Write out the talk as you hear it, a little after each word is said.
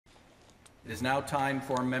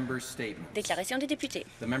Déclaration des députés.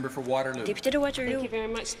 Député de Waterloo.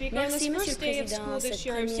 Merci, Monsieur le Président. Cette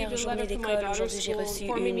première journée d'école, aujourd'hui, j'ai reçu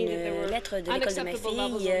une lettre de l'école de ma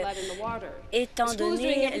fille. Étant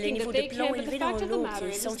donné les niveaux de plomb élevés dans l'eau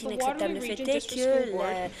qui sont inacceptables, le fait est que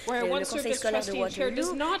le conseil scolaire de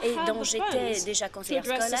Waterloo, dont j'étais déjà conseillère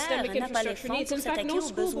scolaire, n'a pas les fonds pour s'attaquer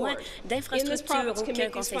aux besoins d'infrastructures. Aucun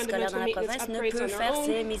conseil scolaire dans la province ne peut faire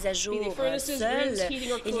ces mises à jour seul.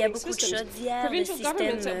 Il y a beaucoup de chaudières, de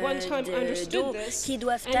systèmes d'eau qui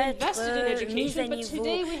doivent être mis à niveau.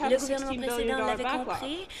 Le gouvernement précédent l'avait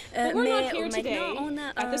compris, mais maintenant, on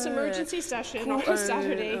a un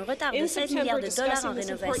retard de 16 milliards de dollars en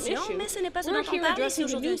rénovation, mais ce n'est pas ce dont on parle ici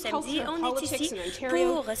aujourd'hui, samedi. On est ici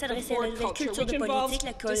pour s'adresser à la nouvelle culture de politique,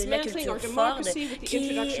 la culture Ford,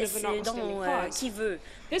 qui veut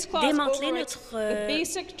démanteler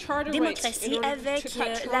notre démocratie avec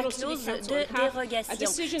la clause de dérogation.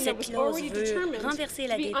 Cette clause veut renverser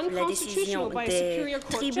la décision des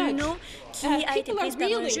tribunaux qui a été prise par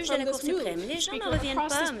un juge de la Cour suprême. Les gens ne reviennent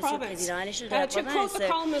pas, Monsieur le Président, à l'échelle de la province.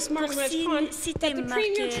 Pour citer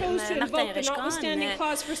Martin Erechkon,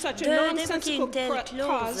 d'évoquer une telle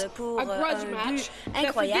clause pour un but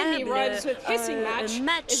incroyable, un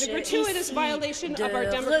match ici de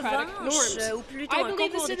revanche, ou plutôt un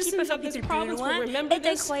concours de qui peut faire pipi plus loin, est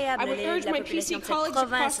incroyable. La population de cette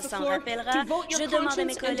province s'en rappellera. Je demande à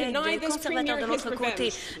mes collègues conservateurs de l'autre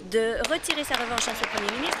côté de retirer sa revanche à ce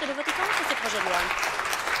premier ministre et de voter contre ce projet de loi.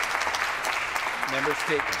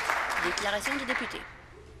 Déclaration du député.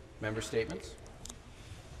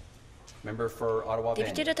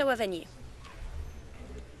 Député d'Ottawa-Vanier.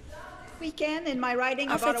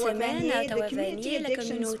 En fin de semaine, à Ottawa-Vanier, la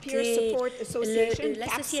communauté,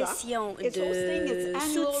 l'association de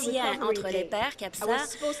soutien entre les pères, CAPSA,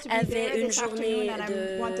 avait une journée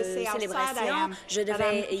de célébration. Je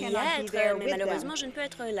devais y être, mais malheureusement, je ne peux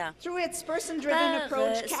être là.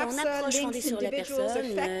 Par son approche fondée sur la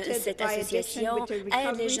personne, cette association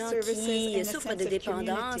aide les gens qui souffrent de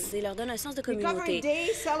dépendance et leur donne un sens de communauté.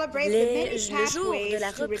 Le jour de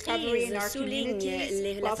la reprise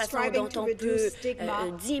souligne la façon dont on peut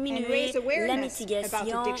diminuer la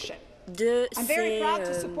mitigation des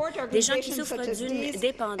gens qui souffrent d'une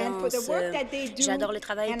dépendance. J'adore le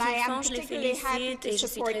travail qu'ils font, je les félicite et je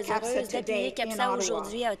suis très heureuse d'appuyer CAPSA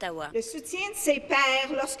aujourd'hui à Ottawa. Le soutien de ses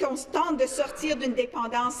pairs lorsqu'on tente de sortir d'une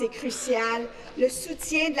dépendance est crucial. Le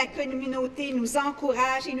soutien de la communauté nous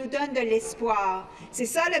encourage et nous donne de l'espoir. C'est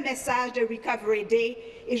ça le message de Recovery Day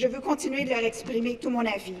et je veux continuer de leur exprimer tout mon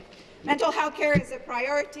avis. La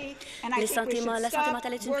santé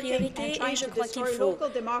mentale est une priorité et je crois qu'il faut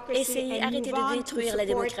arrêter de détruire la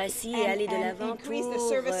démocratie et aller de l'avant pour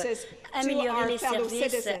améliorer les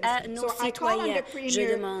services à nos citoyens. Je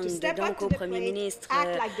demande donc au premier ministre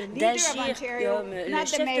d'agir comme le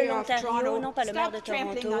chef de l'Ontario, non pas le maire de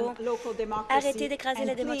Toronto. Arrêtez d'écraser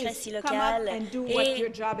la démocratie locale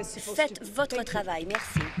et faites votre travail.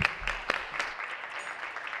 Merci.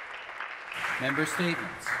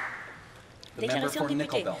 Déclaration de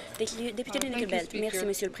député. Député de Nickel-Belt. Merci,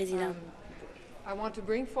 Monsieur le Président.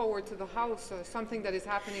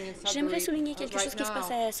 J'aimerais souligner quelque chose qui se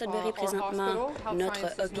passe à Sudbury présentement. Notre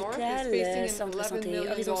hôpital, Centre Santé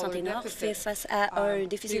Horizon Santé Nord, fait face à un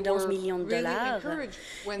déficit de 11 millions de dollars.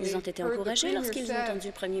 Ils ont été encouragés lorsqu'ils ont entendu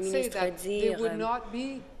le premier ministre dire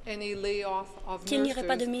qu'il n'y aurait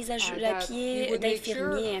pas de mise à pied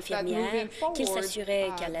d'infirmiers et infirmières, qu'il s'assurait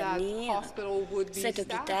qu'à l'avenir, cet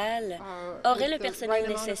hôpital aurait le personnel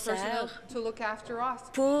nécessaire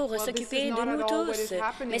pour s'occuper de nous tous.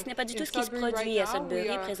 Mais ce n'est pas du tout ce qui se produit à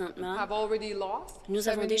Sudbury présentement. Nous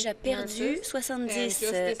avons déjà perdu 70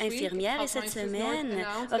 infirmières et cette semaine,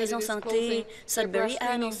 Horizon Santé Sudbury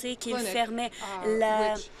a annoncé qu'il fermait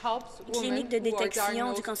la clinique de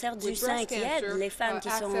détection du cancer du sein qui aide les femmes qui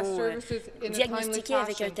sont diagnostiquées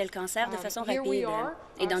avec un tel cancer de façon rapide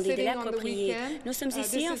et dans des délais appropriés. Nous sommes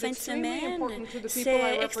ici en fin de semaine.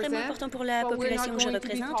 C'est extrêmement important pour la population que je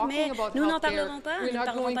représente, mais nous n'en parlerons pas. Nous ne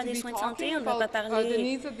parlerons pas des soins de santé. On ne va pas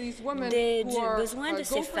parler du besoin de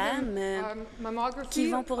ces femmes qui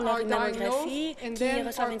vont pour leur mammographie, qui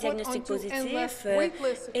reçoivent un diagnostic positif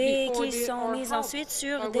et qui sont mises ensuite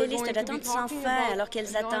sur des listes d'attente sans fin alors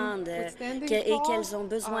qu'elles attendent et qu'elles ont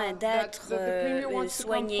besoin d'être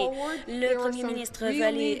soignées. Le premier ministre veut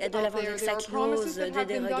aller de l'avant avec sa clause de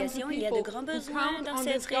dérogation. Il y a de grands besoins dans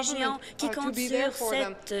cette région qui comptent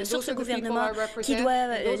sur ce gouvernement qui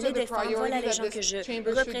doit les défendre. Voilà les gens que je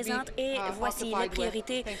représente et voici les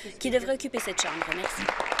priorités qui devraient occuper cette Chambre. Merci.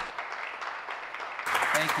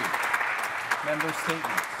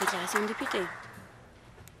 Déclaration de député.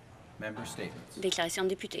 Déclaration de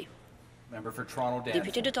député.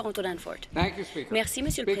 Député de Toronto-Danforth. Merci,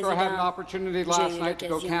 Monsieur le Speaker, Président. I had an opportunity J'ai last eu night to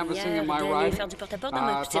go l'occasion canvassing hier in my d'aller riding, faire du porte-à-porte dans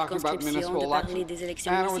ma talking about circonscription, municipal de parler elections. des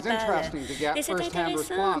élections And it was municipales. interesting to get Et c'est first-hand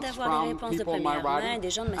intéressant response d'avoir les from réponses de people in my première main riding. des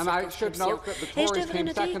gens de ma And I should circonscription. note that the Et je Tories devrais came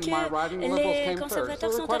noter second in my riding, the Liberals que came les third. So conservateurs there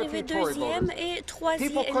were sont quite a arrivés few Tory deuxième voters. et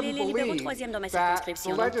People couldn't les libéraux believe troisième dans ma that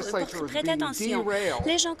circonscription. the Donc, legislature was prêtez being attention. derailed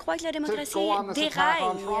Les gens croient que la to démocratie go on this attack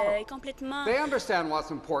on déraille Toronto. complètement They understand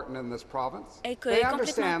what's important in this province. et que They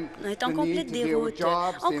complètement, understand est en the complète need to deal with déroute.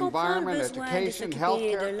 jobs, On the comprend le environment, besoin de education, s'occuper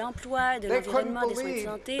de healthcare. l'emploi, de They couldn't l'environnement, des soins de believe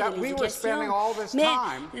santé, that de we were spending l'éducation. all this Mais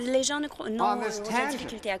time les gens on this ont tangent.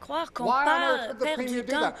 difficulté à croire qu'on Why on earth would the perd Premier du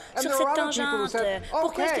do temps that? And sur there cette were other people who tangente. said,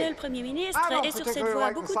 Pourquoi est-ce que okay, le Premier ministre I don't est sur cette particularly voie?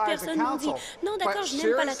 like the Beaucoup de size of personnes m'ont dit council, non, but d'accord, je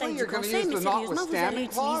n'aime pas la taille seriously, du you're going to Conseil, use mais the sérieusement, vous allez notwithstanding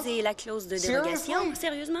clause? utiliser la clause de dérogation. Seriously?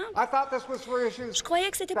 Sérieusement? I thought this was for issues Je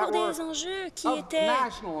croyais que c'était that pour were des enjeux qui of étaient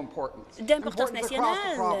national importance, d'importance importance across the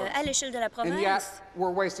nationale province. à l'échelle de la And yet, province.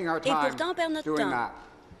 we're wasting our Et time pourtant, on perd notre doing temps. that.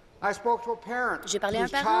 I spoke to a parent J'ai parlé à un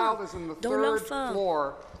whose parent child is in the dont third l'enfant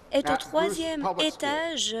floor est au at troisième Bruce Public School,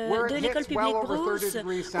 étage where de it l'école hits publique well over 30 Bruce,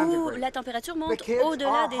 degrees où centigrade. la température The monte kids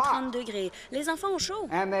au-delà are des hot. 30 degrés. Les enfants ont chaud.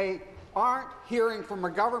 And they aren't hearing from a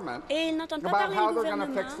government Et ils n'entendent pas about parler how du they're going to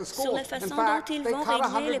gouvernement fix the sur schools. la façon In fact, dont ils they vont cut régler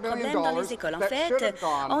les $100 million problèmes dans les écoles. En that should fait, have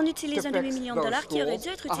gone on to utilise un fix demi-million de those dollars qui aurait dû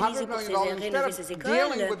schools. être utilisé $100 pour million rénover instead ces of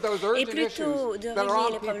dealing écoles with those et urgent plutôt issues de that are on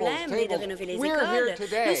régler les people's problèmes et de tables. rénover les We're here écoles.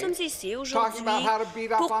 today Nous sommes ici aujourd'hui talking about how to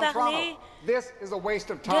beat up pour on parler Toronto. This is a waste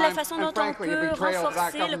of de la time façon and dont on frankly a peut betrayal of that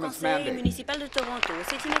renforcer le government's conseil mandate. municipal de Toronto.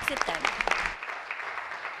 C'est inacceptable.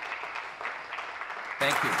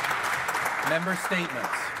 Thank you. Member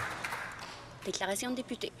statements. Déclaration de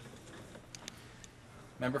député.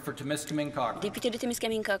 Member for Timiskaming Cochrane. Député de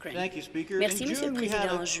Timiskaming Cochrane. Thank you, Speaker. Merci, In Monsieur le June, we had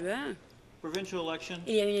Président. a En juin, provincial election,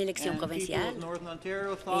 il y a eu une élection and people provinciale. of Northern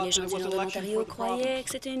Ontario Et thought les that gens it du was nord de an election l'Ontario for the croyaient province.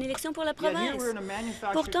 que c'était une élection pour la Yet here province. we're in a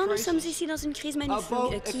manufactured Pourtant, nous sommes crisis ici dans une crise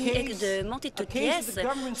about a qui est case- de montée de toutes a case pièces that the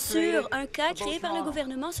government's sur created un cas about créé par le Toronto.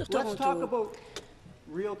 gouvernement sur Let's talk Toronto. about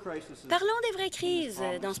real crises. Parlons des vraies crises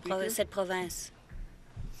dans Speaker. cette province.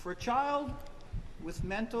 For a child with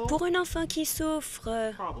mental Pour un enfant qui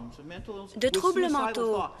souffre problems, of mental illness, de with troubles suicidal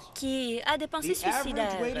mentaux, thoughts, qui a des pensées The average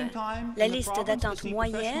suicidaires, waiting time la in the liste province d'attente to see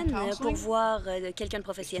moyenne professional pour counseling voir quelqu'un de 20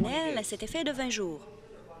 professionnel days. cet effet de 20 jours.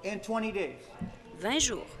 in 20 days. 20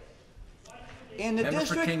 jours. In the Member for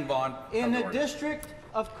district, King Vaughan, in come the to order. district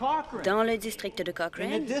of Cochrane, Dans le district de in the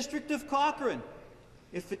Cochrane, district of Cochrane,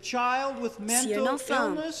 if a child with si un mental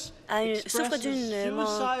enfant illness souffre expresses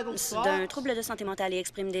d'un suicidal trouble de santé mentale et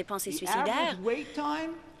exprime des pensées the suicidaires, average wait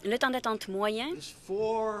time le temps d'attente moyen is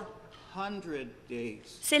 400 days.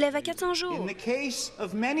 s'élève à 400 jours. In the case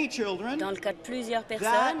of many children, Dans le cas de plusieurs that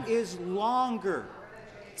personnes, is longer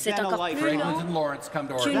c'est than a encore plus lifetime. long Franklin and Lawrence, come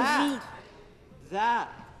to qu'une order. vie. That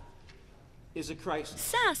is a crisis.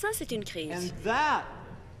 Ça, c'est une And crise. that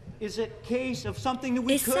is a case of something that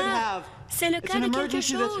we Et could ça, have. c'est le It's cas an de quelque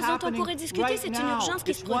emergency that's chose dont on happening pourrait discuter. right C'est une now. urgence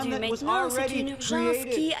qui se It's one produit that was maintenant. C'est already une urgence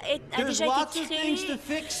qui created. a There's déjà lots été of things créée. to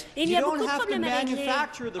fix. Il y You a don't beaucoup de have to problèmes à régler.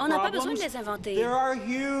 manufacture the On n'a pas besoin problems. de les inventer. There are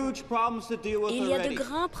huge problems to deal with Il y a de already.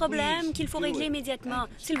 grands problèmes Please qu'il faut do régler it. immédiatement.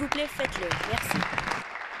 S'il vous plaît, faites-le. Merci.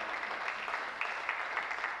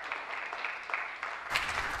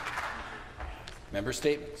 Member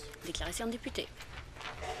statements. Déclaration de député.